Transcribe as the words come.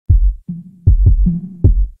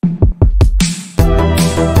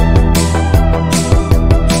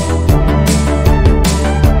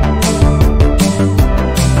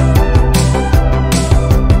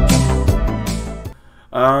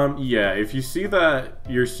if you see that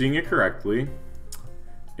you're seeing it correctly,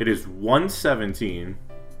 it is 1:17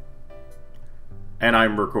 and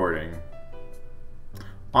I'm recording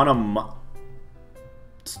on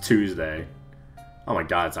it's Tuesday. Oh my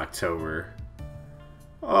god, it's October.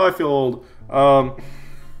 Oh, I feel old.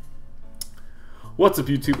 What's up,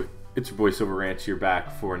 YouTube? It's your boy Silver Ranch here,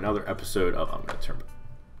 back for another episode of... I'm going to turn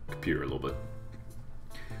my computer a little bit.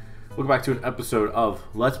 Welcome back to an episode of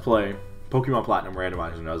Let's Play Pokemon Platinum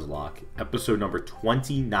Randomizer Nuzlocke, episode number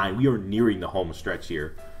 29. We are nearing the home stretch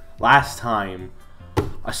here. Last time,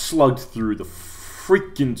 I slugged through the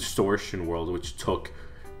freaking Distortion World, which took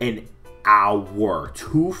an hour.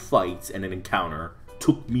 2 fights and an encounter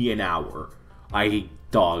took me an hour.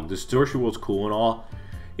 Dog, the Distortion World's cool and all.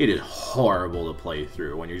 It is horrible to play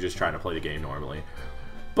through when you're just trying to play the game normally.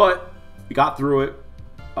 But we got through it.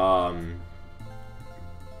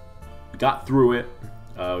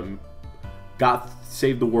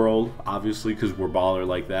 Saved the world, obviously, because we're baller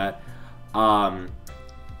like that. And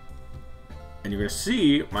you're gonna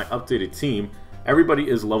see my updated team. Everybody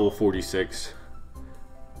is level 46.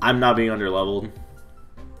 I'm not being under leveled.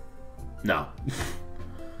 No.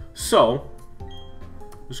 So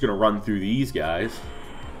I'm just gonna run through these guys.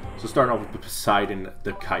 So starting off with the Poseidon,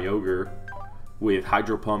 the Kyogre, with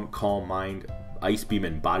Hydro Pump, Calm Mind, Ice Beam,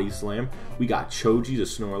 and Body Slam. We got Choji, the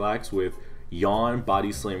Snorlax, with Yawn,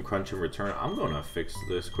 Body Slam, Crunch, and Return. I'm going to fix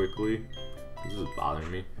this quickly. This is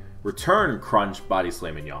bothering me. Return, Crunch, Body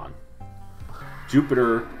Slam, and Yawn.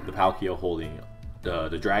 Jupiter, the Palkia, holding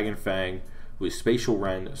the Dragon Fang, with Spatial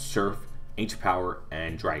Rend, Surf, Ancient Power,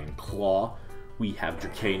 and Dragon Claw. We have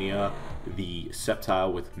Dracania, the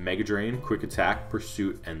Sceptile, with Mega Drain, Quick Attack,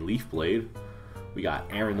 Pursuit, and Leaf Blade. We got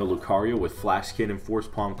Aaron, the Lucario, with Flash Cannon, Force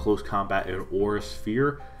Palm, Close Combat, and Aura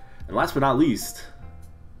Sphere. And last but not least,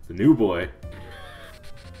 the new boy,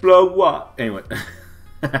 Plug Walk. Anyway,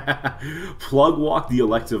 Plug Walk, the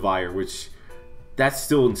Electivire, which that's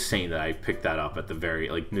still insane that I picked that up at the very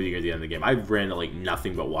near the end of the game. I've ran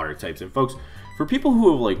nothing but water types. And folks, for people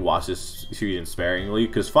who have watched this series sparingly,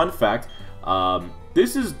 because fun fact,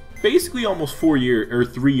 this is basically almost 4 years or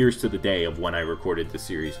 3 years to the day of when I recorded this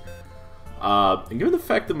series. And given the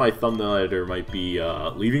fact that my thumbnail editor might be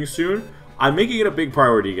leaving soon, I'm making it a big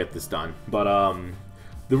priority to get this done. But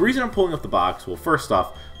the reason I'm pulling up the box, well, first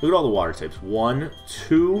off, look at all the water types. 1,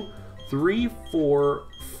 2, 3, 4,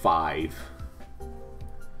 5.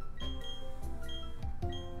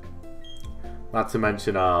 Not to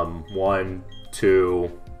mention 1,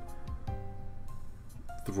 2,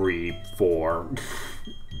 3, 4.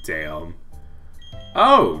 Damn.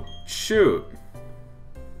 Oh, shoot.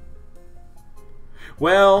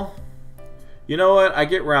 Well, you know what? I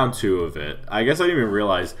get round 2 of it. I guess I didn't even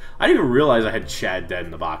realize I had Chad dead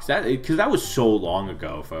in the box. Because that was so long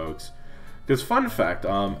ago, folks. Because fun fact,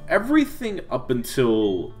 everything up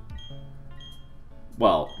until,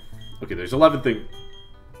 well, okay, there's 12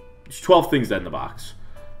 things dead in the box.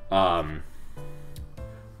 One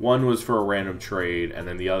was for a random trade, and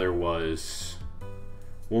then the other was...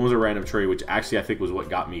 One was a random trade, which actually I think was what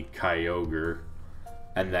got me Kyogre.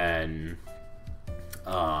 And then...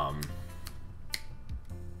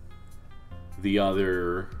 the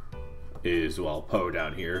other is, well, Poe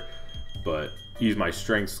down here. But he's my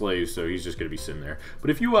strength slave, so he's just going to be sitting there.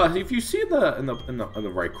 But if you see in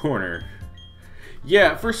the right corner...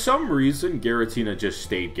 Yeah, for some reason, Giratina just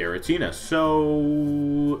stayed Giratina.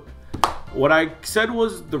 So... what I said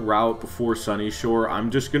was the route before Sunny Shore.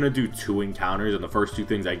 I'm just going to do 2 encounters, and the first 2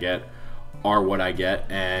 things I get are what I get,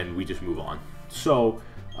 and we just move on. So,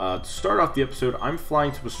 to start off the episode, I'm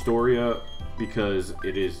flying to Astoria because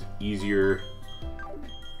it is easier.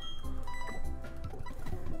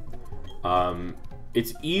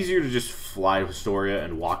 It's easier to just fly to Astoria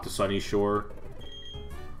and walk to Sunny Shore.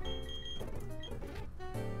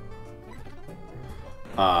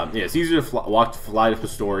 Yeah, it's easier to fly to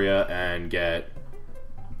Astoria and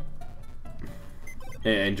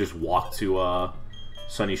just walk to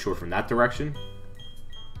Sunny Shore from that direction.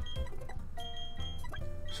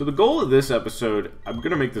 So the goal of this episode, I'm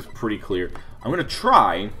gonna make this pretty clear. I'm gonna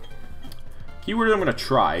try. Keyword I'm gonna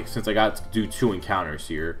try, since I got to do 2 encounters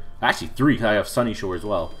here. Actually 3, because I have Sunny Shore as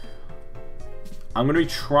well. I'm gonna be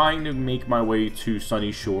trying to make my way to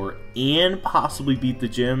Sunny Shore and possibly beat the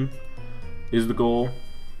gym. Is the goal.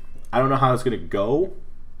 I don't know how it's gonna go,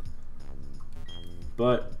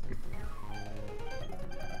 but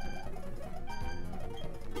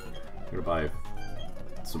I'm gonna buy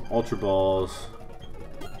some Ultra Balls.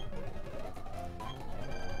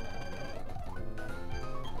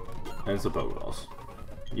 And some Pokeballs.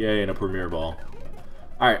 Yay, and a Premier Ball.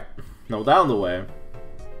 Alright, now down the way.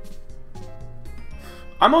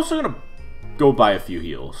 I'm also gonna go buy a few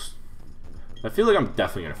heals. I feel like I'm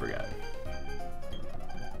definitely gonna forget.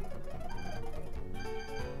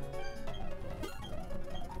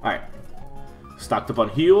 Alright. Stocked up on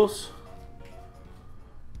heals.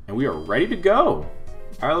 And we are ready to go.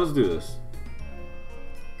 Alright, let's do this.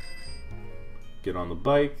 Get on the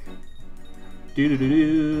bike.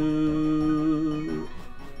 Do-do-do-do.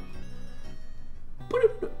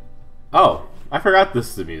 Oh, I forgot this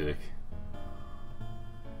is the music.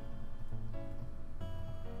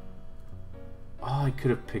 Oh, I could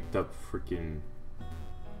have picked up freaking...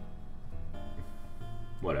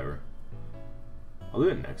 Whatever. I'll do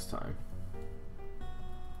it next time.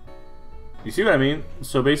 You see what I mean?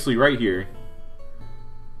 So basically right here,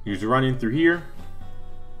 you just run in through here.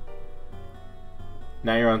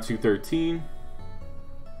 Now you're on 213.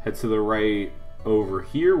 Head to the right over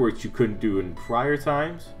here, which you couldn't do in prior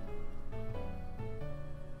times.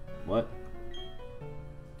 What?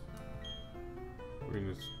 We're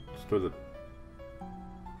gonna store the...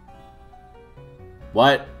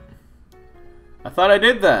 What? I thought I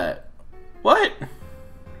did that. What?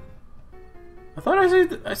 I thought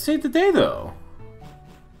I saved the day though.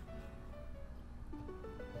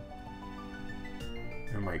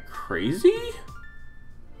 Am I crazy?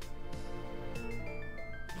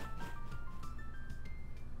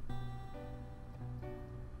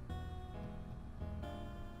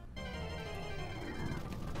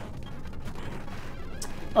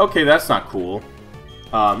 Okay, that's not cool.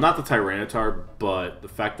 Not the Tyranitar, but the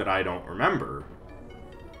fact that I don't remember.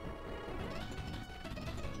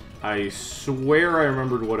 I swear I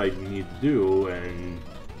remembered what I need to do, and...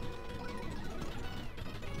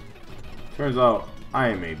 Turns out I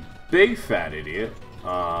am a big fat idiot.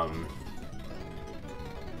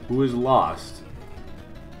 Who is lost.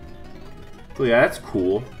 So yeah, that's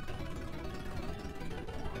cool.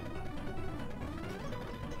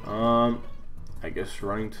 I guess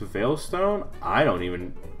running to Veilstone? I don't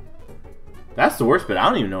even... That's the worst bit. I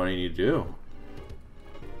don't even know what I need to do.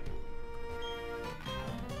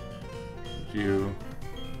 You...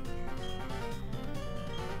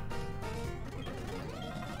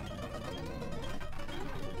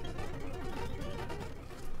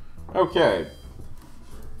 Okay.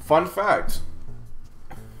 Fun fact.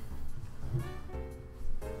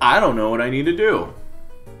 I don't know what I need to do.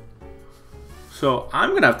 So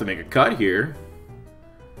I'm gonna have to make a cut here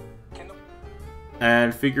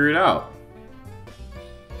and figure it out.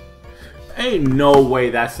 Ain't no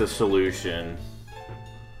way that's the solution.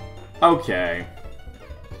 Okay.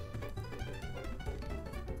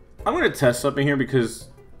 I'm gonna test something here because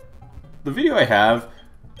the video I have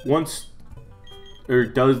does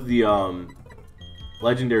the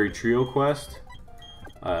legendary trio quest.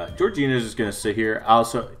 Georgina's just gonna sit here.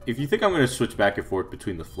 Also, if you think I'm gonna switch back and forth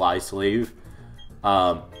between the fly slave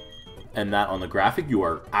and that on the graphic, you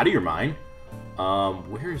are out of your mind.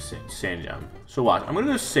 Where is Sand Gem? So watch, I'm gonna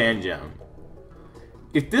go Sand Gem.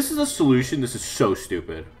 If this is a solution, this is so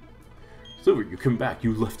stupid. Silver, you come back.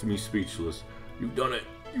 You left me speechless. You've done it.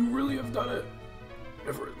 You really have done it.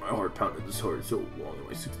 Never has my heart pounded this hard so long in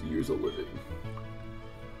my 60 years of living.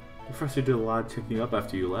 Professor did a lot of checking up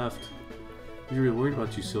after you left. I was really worried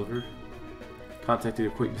about you, Silver. Contacted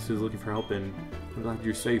acquaintances looking for help, and I'm glad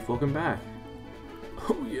you're safe. Welcome back.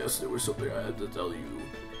 Oh yes, there was something I had to tell you.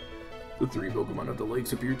 The 3 Pokemon of the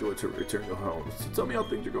lakes appeared to return to homes. So tell me how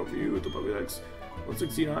things are going for you with the Pokédex.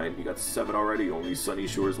 169, you got 7 already, only Sunny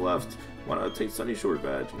Shores left. Why not take Sunny Shores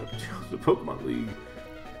badge and the Pokemon League?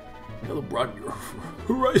 It'll broaden your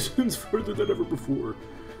horizons further than ever before.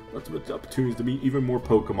 Lots of opportunities to meet even more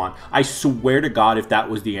Pokemon. I swear to God, if that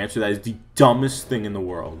was the answer, that is the dumbest thing in the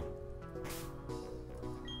world.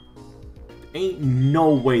 Ain't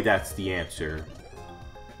no way that's the answer.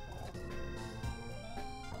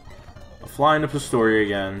 I'll fly into Pastoria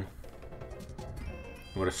again.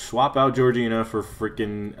 I'm gonna swap out Georgina for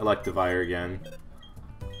freaking Electivire again.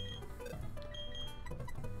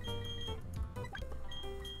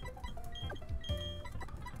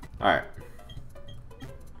 Alright.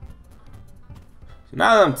 So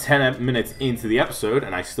now that I'm 10 minutes into the episode,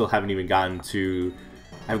 and I still haven't even gained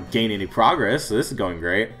any progress, so this is going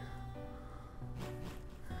great.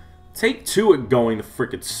 Take 2 at going to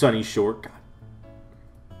frickin' Sunny Shore. God.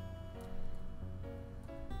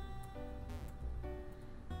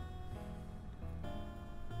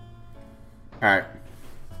 Alright.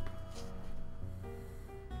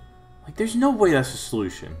 Like, there's no way that's the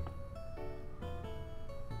solution.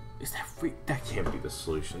 Is that free? That can't be the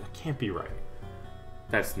solution. That can't be right.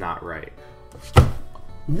 That's not right.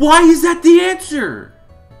 Why is that the answer?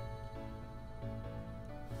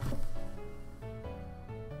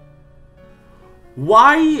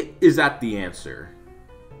 Why is that the answer?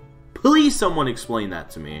 Please someone explain that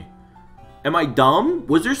to me. Am I dumb?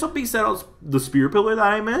 Was there something said on the spear pillar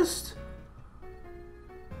that I missed?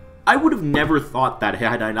 I would have never thought that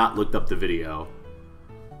had I not looked up the video.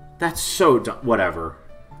 That's so dumb. Whatever.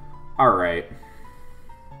 Alright.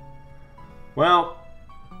 Well,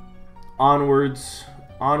 onwards.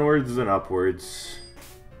 Onwards and upwards.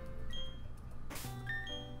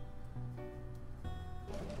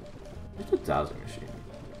 What's a dowsing machine?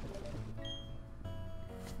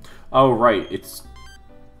 Oh, right. It's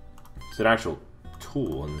an actual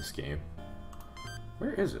tool in this game.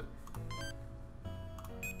 Where is it?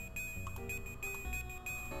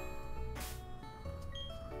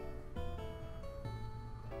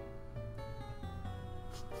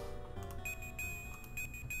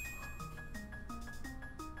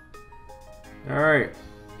 Alright.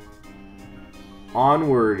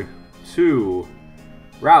 Onward to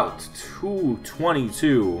Route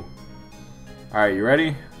 222. Alright, you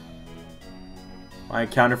ready? My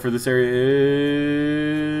counter for this area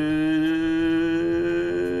is...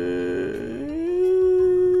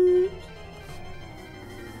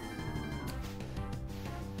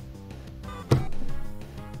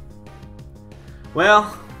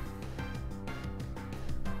 Well...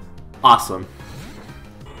 Awesome.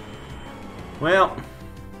 Well...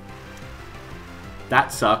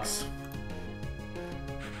 That sucks.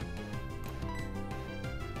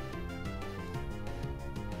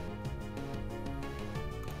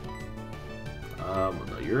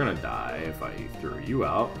 No, you're gonna die if I throw you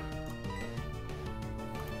out.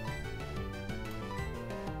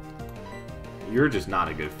 You're just not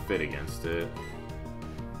a good fit against it.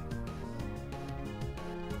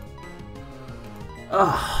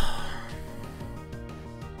 Ugh.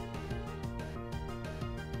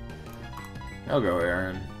 I'll go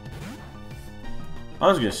Aaron. I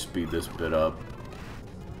was gonna speed this bit up.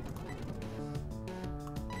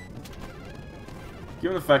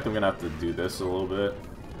 Given the fact I'm gonna have to do this a little bit.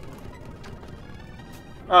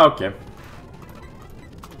 Oh, okay.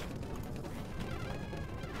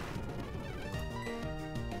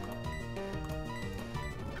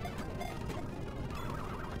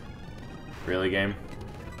 Really, game?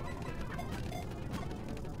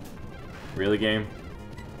 Really, game?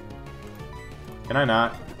 Can I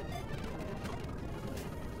not?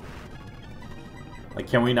 Like,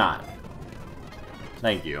 can we not?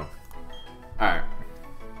 Thank you. Alright.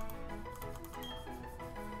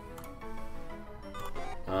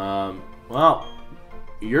 Well,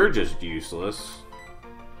 you're just useless.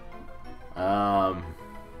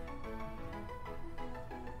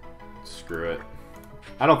 Screw it.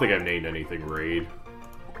 I don't think I've named anything raid.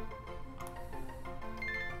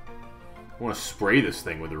 I want to spray this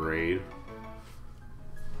thing with a raid.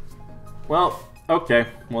 Well, okay.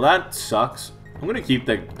 Well, that sucks. I'm going to keep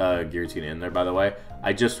the Giratina in there, by the way.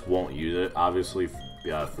 I just won't use it, obviously,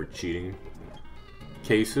 for cheating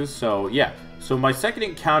cases. So, yeah. So, my second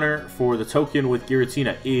encounter for the token with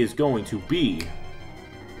Giratina is going to be...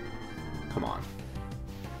 Come on.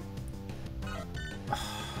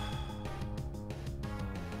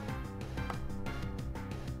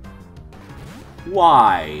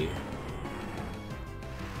 Why?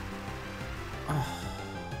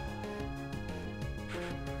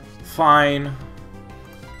 Fine.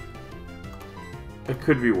 It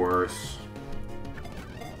could be worse.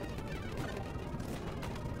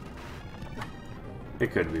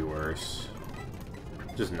 It could be worse.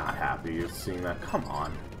 Just not happy seeing that. Come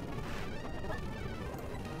on.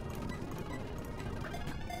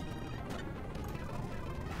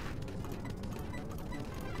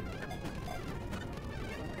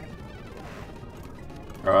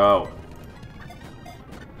 Oh.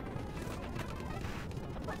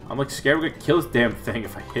 I'm like scared we're gonna kill this damn thing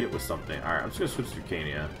if I hit it with something. Alright, I'm just gonna switch to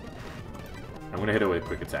Cania. I'm gonna hit it with a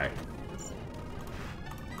quick attack.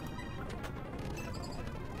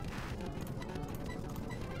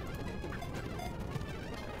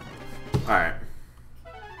 Alright.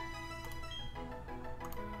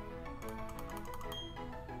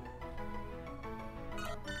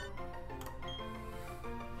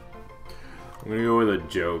 I'm gonna go with a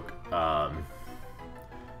joke that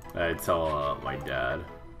I tell my dad.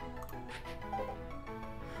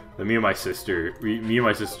 That me and my sister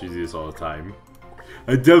do this all the time.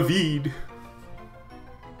 David.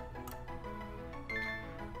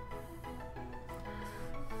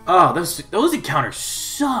 Oh, those encounters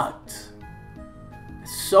sucked.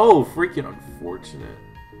 So freaking unfortunate.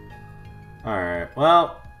 Alright,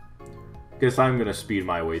 well, guess I'm gonna speed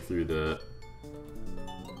my way through the...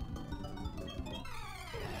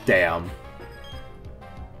 Damn.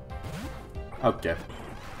 Okay.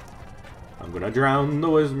 I'm gonna drown the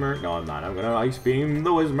Whismer. No, I'm not. I'm gonna ice beam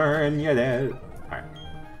the Whismer and you're dead. Alright.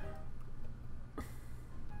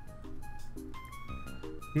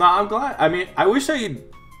 Nah, I'm glad. I mean, I wish I...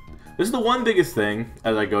 This is the one biggest thing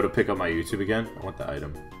as I go to pick up my YouTube again. I want the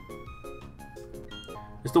item.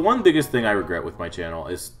 It's the one biggest thing I regret with my channel.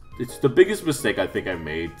 It's the biggest mistake I think I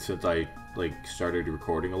made since I started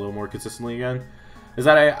recording a little more consistently again. Is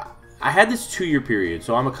that I had this 2-year period.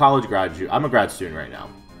 So I'm a college graduate. I'm a grad student right now.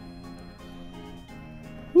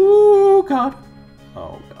 Ooh, God.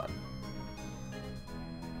 Oh, God.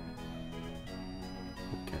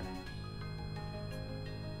 Okay.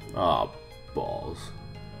 Oh, balls.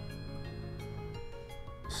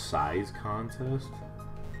 Size contest?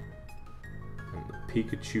 And the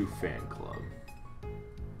Pikachu fan club.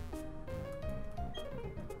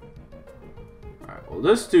 Alright, well,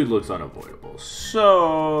 this dude looks unavoidable. So...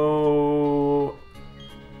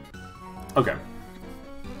 Okay.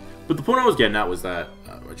 But the point I was getting at was that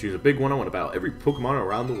I choose a big one. I want to battle every Pokemon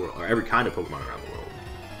around the world, or every kind of Pokemon around the world.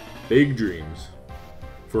 Big dreams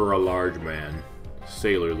for a large man.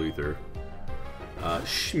 Sailor Luther.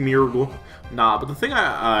 Schmeargle. Nah, but the thing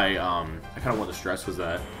I kind of want to stress was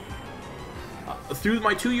that through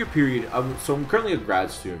my 2-year period, so I'm currently a grad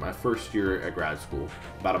student, my first year at grad school,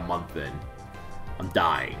 about a month in. I'm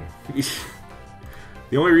dying.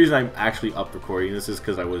 The only reason I'm actually up recording this is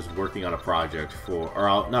because I was working on a project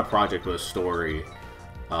not project, but a story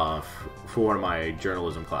for one of my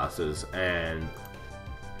journalism classes, and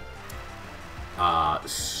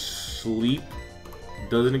sleep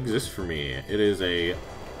doesn't exist for me. It is a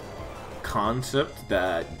concept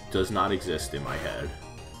that does not exist in my head.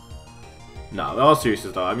 No, in all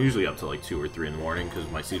seriousness though, I'm usually up to like 2 or 3 in the morning because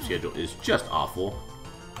my sleep schedule is just awful.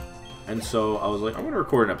 And so I was like, I'm going to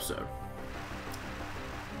record an episode.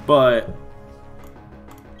 But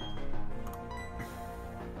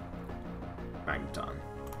I'm done.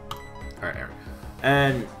 Alright, Aaron.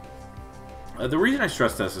 And the reason I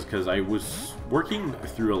stress this is because I was working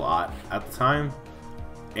through a lot at the time.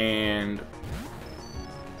 And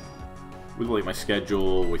with like my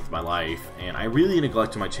schedule, with my life, and I really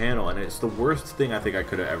neglected my channel, and it's the worst thing I think I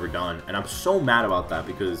could have ever done. And I'm so mad about that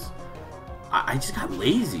because I just got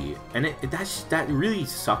lazy, and that really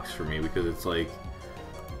sucks for me because it's like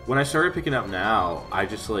when I started picking up now, I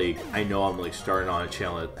just like I know I'm like starting on a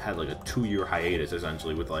channel that had like a 2-year hiatus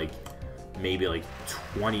essentially with like maybe like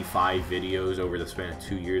 25 videos over the span of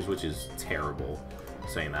 2 years, which is terrible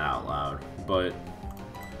saying that out loud. But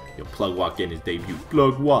yo, Plug walked in his debut.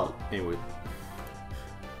 Plug what? Anyway.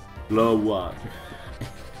 Plug what?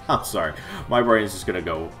 I'm sorry. My brain is just gonna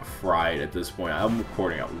go fried at this point. I'm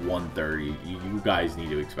recording at 1:30. You guys need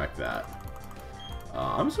to expect that.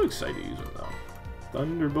 I'm so excited to use it though.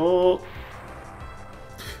 Thunderbolt.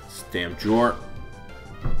 Stamp Jort.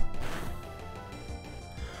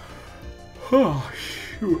 Oh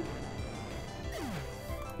shoot.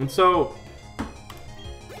 And so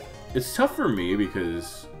it's tough for me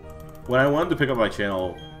because when I wanted to pick up my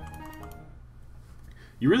channel,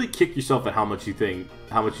 you really kick yourself at how much you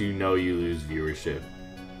lose viewership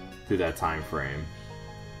through that time frame.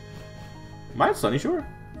 Am I at Sunny Shore?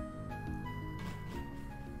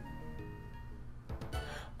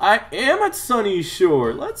 I am at Sunny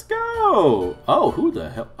Shore. Let's go. Oh, who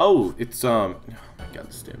the hell? Oh, it's oh my god,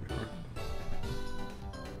 this damn door.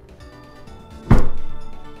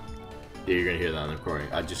 Yeah, you're gonna hear that on the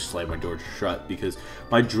recording. I just slammed my door shut because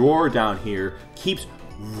my drawer down here keeps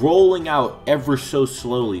rolling out ever so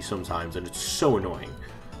slowly sometimes, and it's so annoying.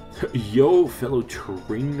 Yo, fellow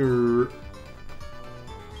trainer.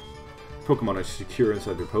 Pokemon are secure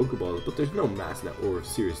inside their Pokeballs, but there's no mass net or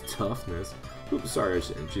serious toughness. Oops, sorry, I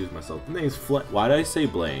should introduce myself. The name's Why did I say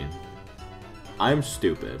Blaine? I'm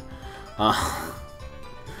stupid. I'm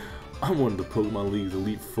one of the Pokemon League's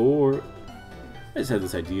Elite Four. I just had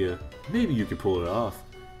this idea. Maybe you could pull it off.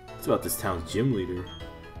 It's about this town's gym leader.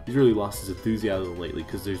 He's really lost his enthusiasm lately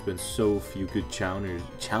because there's been so few good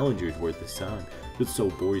challengers worth his time. He gets so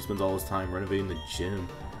bored he spends all his time renovating the gym.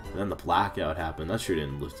 And then the blackout happened. That sure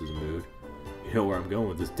didn't lift his mood. You know where I'm going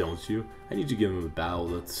with this, don't you? I need to give him a battle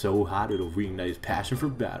that's so hot it'll reignite his passion for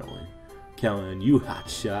battling. Counting on you,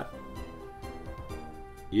 hotshot.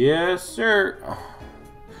 Yes, sir. Oh.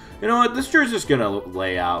 You know what? This jersey's just gonna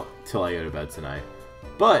lay out till I go to bed tonight.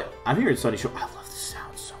 But I'm here at Sunny Shore. I love the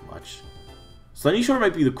sound so much. Sunny Shore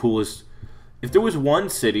might be the coolest. If there was one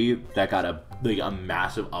city that got a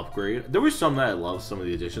massive upgrade, there was some that I love. Some of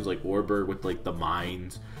the additions, like Orberg with like the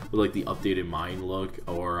mines, with like the updated mine look,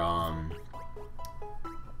 or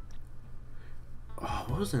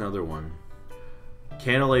what was another one?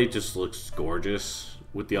 Canalay just looks gorgeous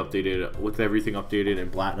with the updated, with everything updated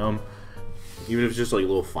in platinum. Even if it's just like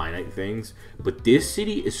little finite things. But this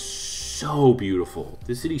city is so beautiful.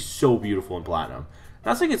 This city's so beautiful in Platinum.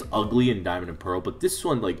 Not saying it's ugly in Diamond and Pearl, but this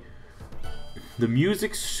one, like, the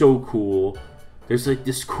music's so cool. There's like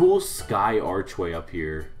this cool sky archway up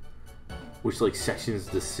here, which like sections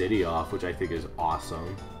the city off, which I think is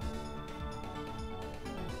awesome.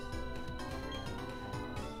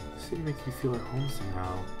 The city makes me feel at home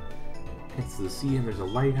somehow. Next to the sea, and there's a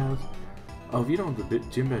lighthouse. Oh, if you don't have the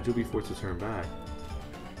gym badge, you'll be forced to turn back.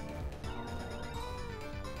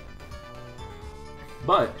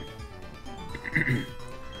 But we're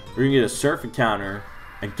gonna get a surf encounter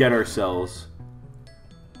and get ourselves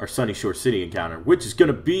our Sunny Shore City encounter, which is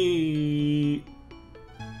gonna be...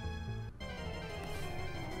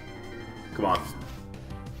 Come on.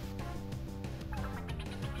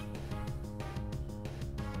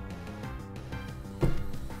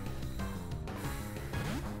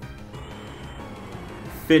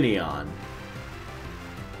 Finneon.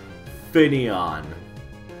 Finneon.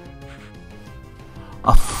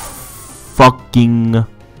 A fucking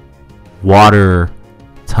water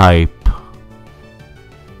type.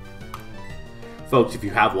 Folks, if you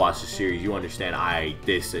have watched the series, you understand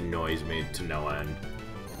this annoys me to no end.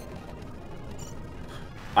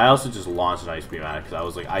 I also just launched an Ice Beam at it because I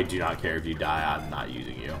was like, I do not care if you die, I'm not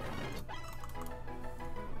using you.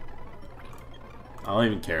 I don't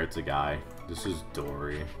even care it's a guy. This is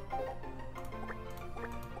Dory.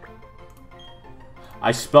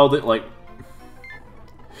 I spelled it like...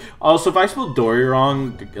 Also, if I spelled Dory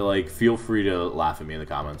wrong, like, feel free to laugh at me in the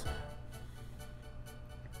comments.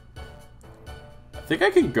 I think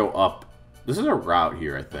I can go up. This is a route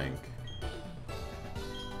here, I think.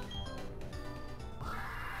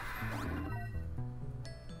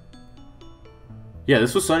 Yeah,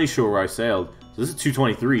 this was Sunny Shore where I sailed. So this is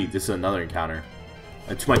 223. This is another encounter.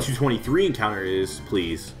 And to my 223 encounter is,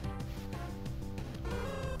 please.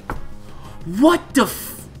 What the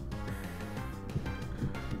f...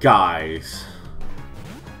 Guys.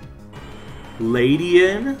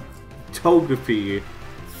 Ladian, Togepi,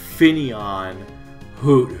 Finneon,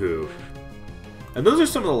 Hoot Hoot. And those are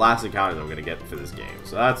some of the last encounters I'm going to get for this game.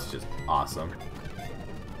 So that's just awesome.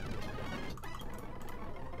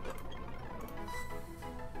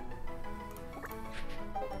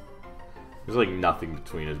 There's like nothing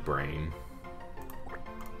between his brain.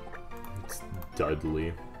 It's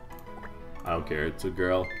Dudley. I don't care, it's a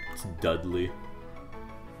girl. It's Dudley.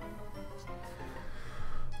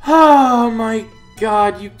 Oh my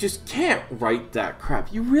god, you just can't write that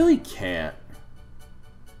crap. You really can't.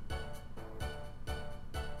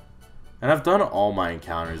 And I've done all my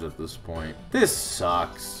encounters at this point. This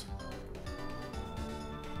sucks.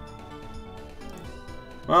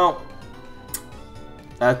 Well,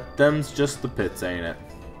 them's just the pits, ain't it?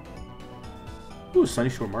 Ooh, Sunny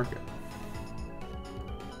Shore Market.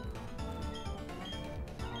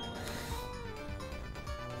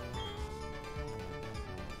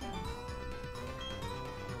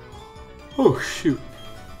 Oh, shoot.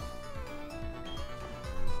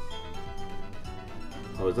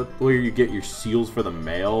 Oh, is that where you get your seals for the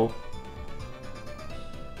mail?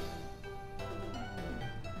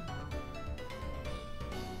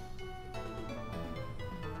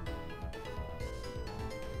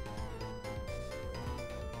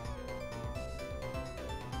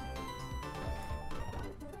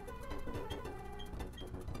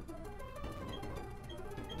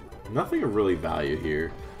 Nothing of really value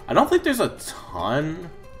here. I don't think there's a ton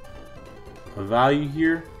of value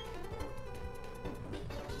here.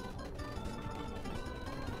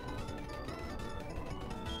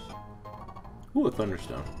 Ooh, a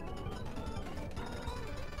Thunderstone.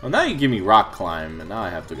 Well, now you give me Rock Climb, and now I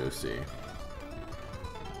have to go see.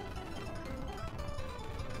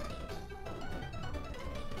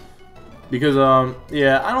 Because,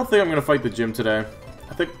 yeah, I don't think I'm going to fight the gym today.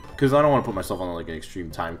 I think, because I don't want to put myself on, like, an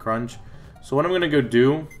extreme time crunch. So what I'm going to go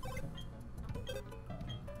do...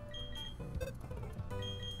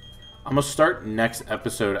 I'm going to start next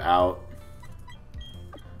episode out.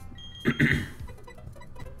 I'm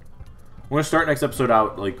going to start next episode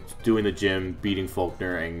out, like, doing the gym, beating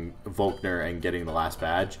Volkner and getting the last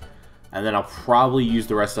badge. And then I'll probably use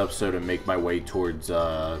the rest of the episode and make my way towards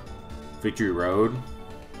Victory Road.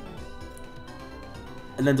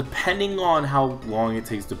 And then depending on how long it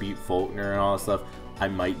takes to beat Volkner and all that stuff, I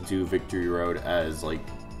might do Victory Road as, like...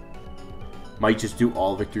 Might just do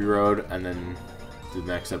all Victory Road, and then the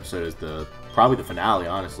next episode is probably the finale,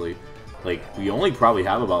 honestly. Like, we only probably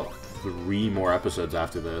have about 3 more episodes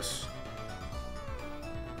after this.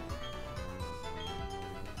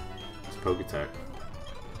 It's Poketech.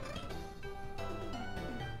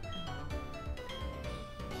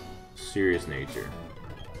 Serious nature.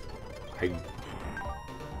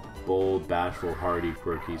 Bold, bashful, hardy,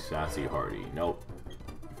 quirky, sassy, hardy. Nope.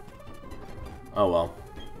 Oh well.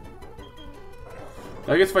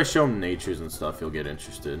 I guess if I show him natures and stuff, he'll get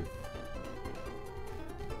interested.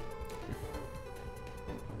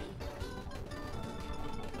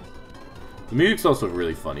 The music's also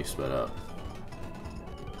really funny sped up.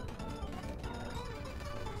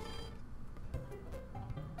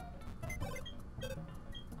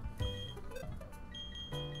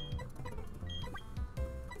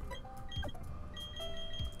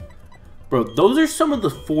 Bro, those are some of the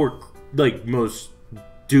 4, like, most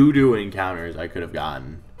doo-doo encounters I could have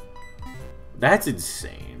gotten. That's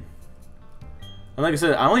insane. And like I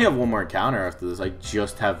said, I only have one more encounter after this. I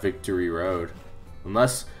just have Victory Road.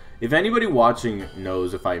 Unless, if anybody watching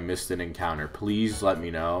knows if I missed an encounter, please let me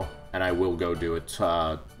know. And I will go do it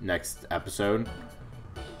next episode.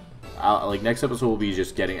 Like, next episode will be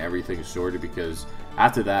just getting everything sorted. Because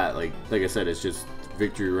after that, like I said, it's just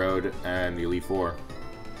Victory Road and the Elite Four.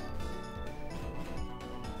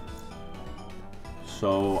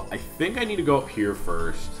 So, I think I need to go up here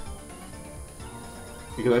first.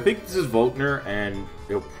 Because I think this is Volkner, and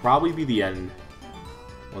it'll probably be the end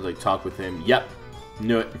once I talk with him. Yep,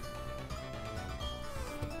 knew it.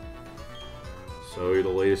 So, you're the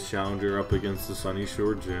latest challenger up against the Sunny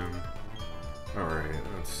Shore Gym. Alright,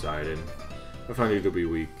 I'm excited. I find it to be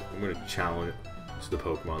weak. I'm going to challenge to the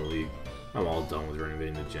Pokemon League. I'm all done with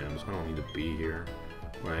renovating the gyms. I don't need to be here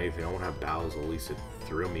or anything. I want to have battles at least to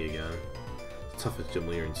thrill me again. Toughest gym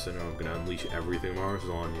leader in Sinnoh. I'm gonna unleash everything Mars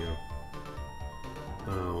on you.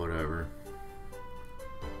 Oh, whatever.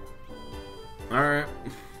 Alright.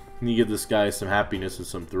 You give this guy some happiness and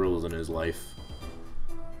some thrills in his life.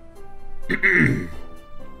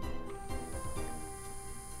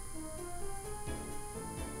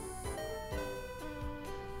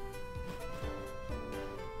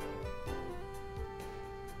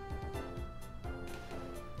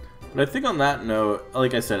 But I think on that note,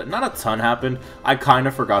 like I said, not a ton happened. I kind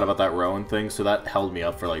of forgot about that Rowan thing, so that held me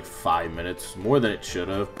up for like 5 minutes. More than it should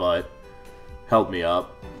have, but held me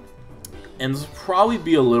up. And this will probably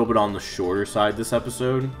be a little bit on the shorter side this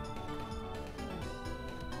episode.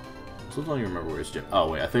 So I don't even remember where it's gym.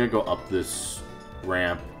 Oh, wait, I think I go up this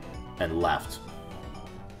ramp and left.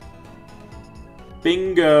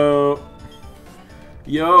 Bingo!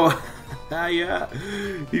 Yo! Yeah!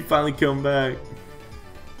 He finally come back.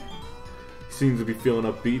 Seems to be feeling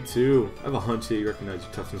upbeat too. I have a hunch that he recognized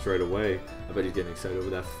your toughness right away. I bet he's getting excited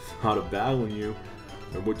over that thought of battling you.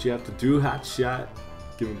 And what you have to do, Hotshot.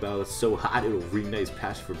 Give him a battle that's so hot it'll reignite his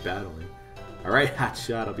passion for battling. Alright,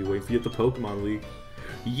 Hotshot, I'll be waiting for you at the Pokemon League.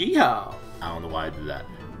 Yeah! I don't know why I did that.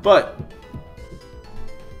 But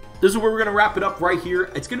this is where we're gonna wrap it up right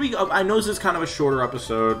here. It's gonna be, I know this is kind of a shorter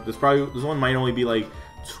episode. This one might only be like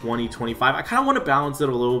 20, 25. I kind of want to balance it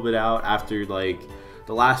a little bit out after like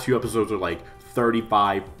the last few episodes are like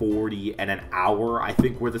 35, 40, and an hour, I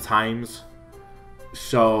think, were the times.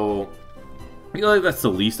 So, I feel like that's the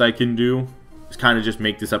least I can do. Is kind of just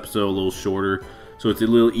make this episode a little shorter. So it's a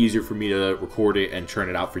little easier for me to record it and churn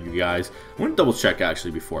it out for you guys. I'm going to double check,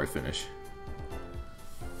 actually, before I finish.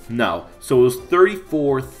 No. So it was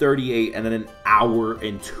 34, 38, and then an hour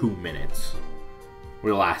and 2 minutes were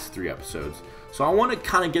the last 3 episodes. So I want to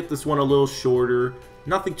kind of get this one a little shorter.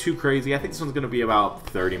 Nothing too crazy. I think this one's going to be about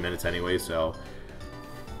 30 minutes anyway, so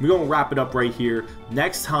we're going to wrap it up right here.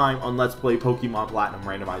 Next time on Let's Play Pokemon Platinum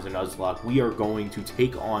Randomizer Nuzlocke, we are going to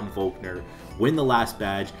take on Volkner, win the last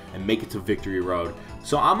badge, and make it to Victory Road.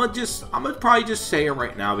 So I'm gonna probably just say it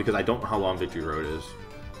right now because I don't know how long Victory Road is.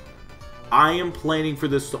 I am planning for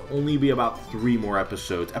this to only be about 3 more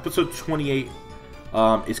episodes. Episode 28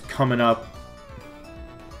 is coming up.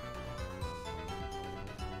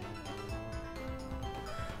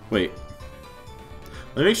 Wait.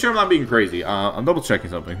 Let me make sure I'm not being crazy. I'm double checking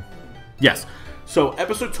something. Yes. So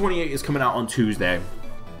episode 28 is coming out on Tuesday.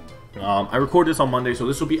 I record this on Monday, so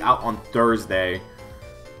this will be out on Thursday.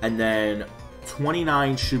 And then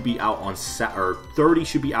 29 should be out on 30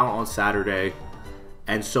 should be out on Saturday.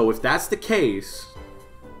 And so if that's the case,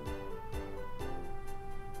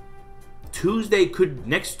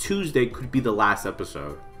 next Tuesday could be the last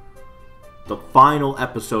episode. The final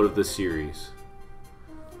episode of this series.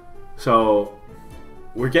 So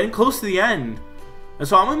we're getting close to the end. And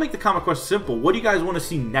so I'm going to make the comment question simple. What do you guys want to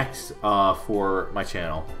see next for my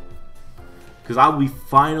channel? Because I'll be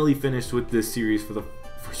finally finished with this series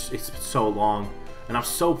it's been so long. And I'm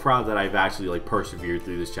so proud that I've actually like persevered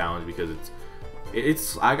through this challenge because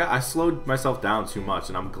I slowed myself down too much,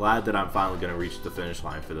 and I'm glad that I'm finally going to reach the finish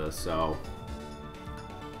line for this. So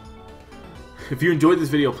if you enjoyed this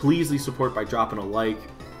video, please leave support by dropping a like,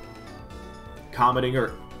 commenting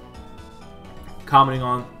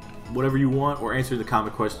on whatever you want, or answering the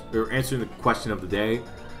question of the day.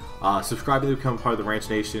 Subscribe to become part of the Ranch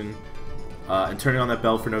Nation, and turning on that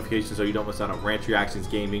bell for notifications so you don't miss out on ranch reactions,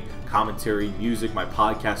 gaming, commentary, music, my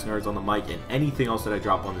podcast, Nerds on the Mic, and anything else that I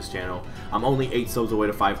drop on this channel. I'm only 8 subs away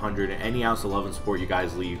to 500, and any ounce of love and support you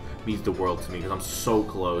guys leave means the world to me, because I'm so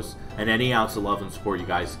close, and any ounce of love and support you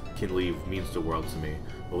guys can leave means the world to me.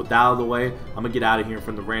 But with that out of the way, I'm going to get out of here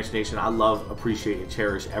from the Ranch Nation. I love, appreciate, and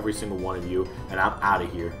cherish every single one of you, and I'm out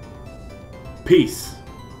of here. Peace.